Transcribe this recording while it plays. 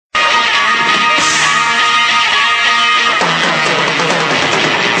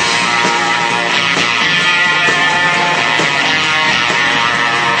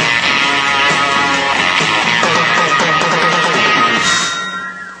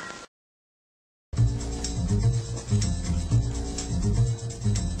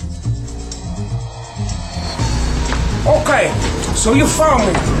So you found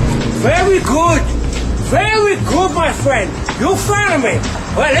me. Very good. Very good, my friend. You found me.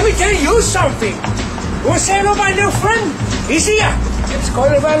 Well, let me tell you something. You want to say hello, my little friend? He's here. He's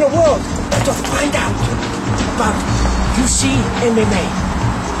going around the world to find out about UCMMA.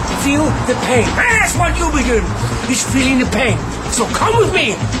 Feel the pain. And that's what you'll be doing. Is feeling the pain. So come with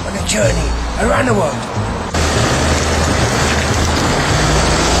me on a journey around the world.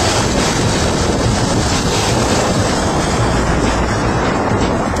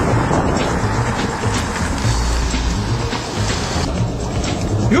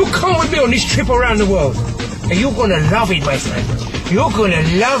 You come with me on this trip around the world, and you're gonna love it, my friend. You're gonna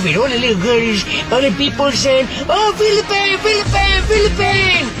love it. All the little girls, all the people saying, "Oh, feel the pain, feel the pain, feel the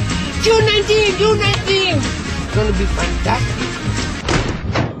pain." June 19, June 19. It's gonna be fantastic.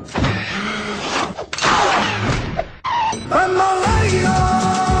 Bamboleo,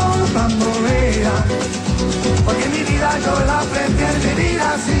 bambolea, porque mi vida yo la prefiero vivir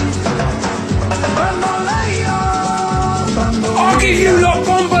así. Bamboleo, bamboleo. I'll give you lot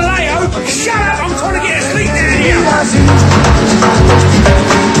bomboleo. Shut up! I'm trying to get a sleep in here.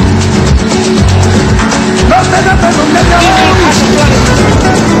 No te da perdón,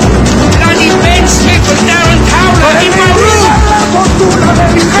 Bloody Ben Smith and Darren Cowler in my room.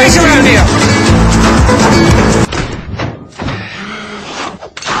 It's crazy around here.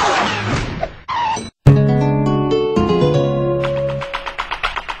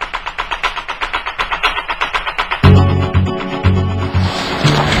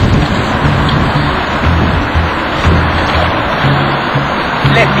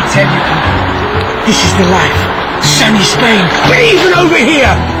 Let me tell you, this is the life. Sunny Spain. But even over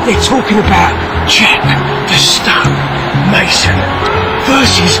here, they're talking about Jack the Stone Mason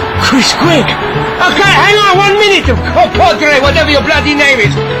versus Chris Gregg. Okay, hang on 1 minute. Padre, whatever your bloody name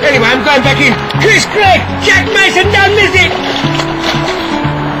is. Anyway, I'm going back in. Chris Gregg, Jack Mason, don't miss it.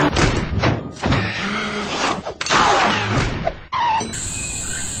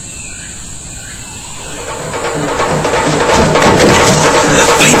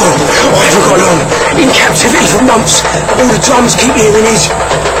 People, I haven't got long. In captivity for months. All the drums keep hearing is,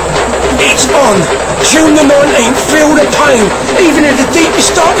 "It's on. June the 19th, feel the pain." Even in the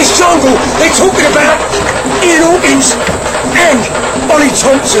deepest, darkest jungle, they're talking about Ian Hawkins and Ollie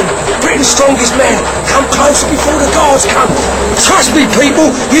Thompson, Britain's strongest man. Come closer before the guards come. Trust me,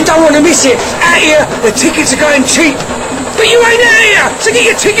 people, you don't want to miss it. Out here, the tickets are going cheap. But you ain't out here, so get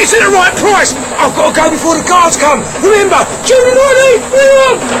your tickets at the right price. I've got to go before the guards come. Remember, June the 19th, we're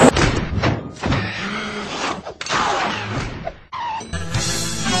on.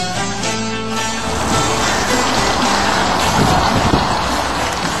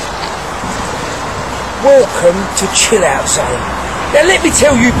 Welcome to Chill Out Zone. Now let me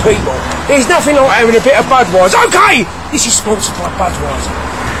tell you people, there's nothing like having a bit of Budweiser. Okay, this is sponsored by Budweiser.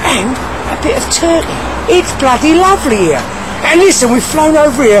 And a bit of turkey. It's bloody lovely here. And listen, we've flown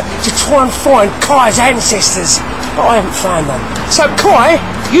over here to try and find Kai's ancestors, but I haven't found them. So Kai,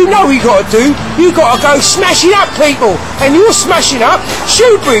 you know what you got to do. You got to go smash it up, people. And you're smashing up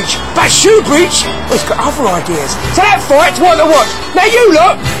Shoebridge. But Shoebridge has got other ideas. So that fight's one to watch. Now you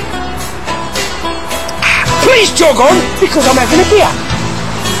lot, please jog on, because I'm having a beer.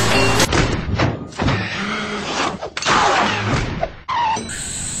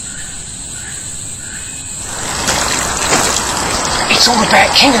 It's all about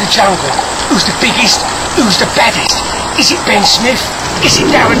King of the Jungle. Who's the biggest? Who's the baddest? Is it Ben Smith? Is it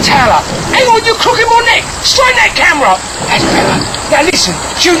Darren Cowler? Hang on, you're crooking my neck! Straight that camera! That's better. Now listen,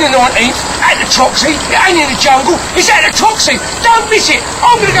 June the 19th, at the Troxy. It ain't in the jungle, it's at the Troxy. Don't miss it!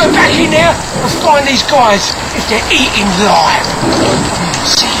 I'm gonna go back in there and find these guys if they're eating live.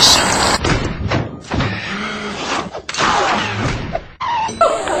 See you soon.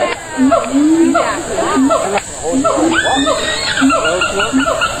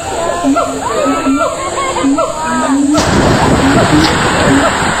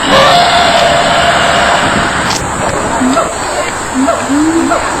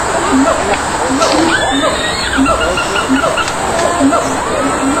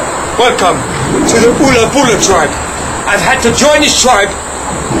 Welcome to the Ula Bula tribe. I've had to join this tribe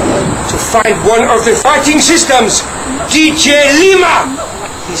to find one of the fighting systems, DJ Lima.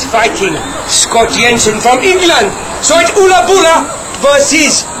 He's fighting Scott Jensen from England. So it's Ula Bula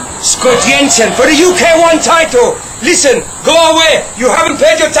versus Scott Jensen for the UK1 title. Listen, go away. You haven't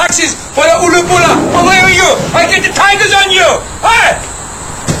paid your taxes for the Ula Bula. Away with you. I get the tigers on you. Hey!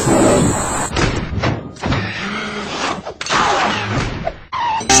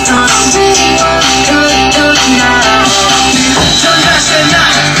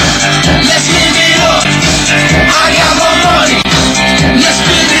 Let's live it up. I got more money.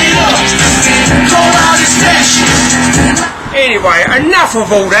 Anyway, enough of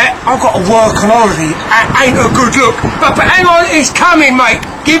all that. I've got to work on holiday. That ain't a good look. But hang on, it's coming, mate.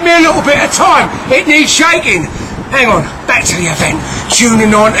 Give me a little bit of time. It needs shaking. Hang on, back to the event. June the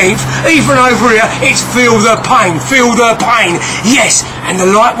 19th, even over here, it's Feel the Pain, Feel the Pain. Yes, and the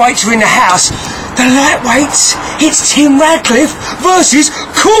lightweights are in the house. The lightweights, it's Tim Radcliffe versus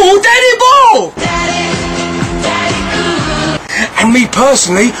Cool Daddy Ball. And me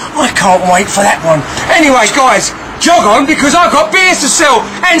personally, I can't wait for that one. Anyway, guys, jog on because I've got beers to sell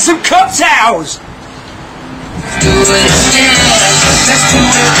and some cocktails. Let's do it, yeah. Let's do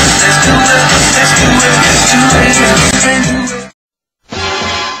it, let's do it, let's do it, let's do it.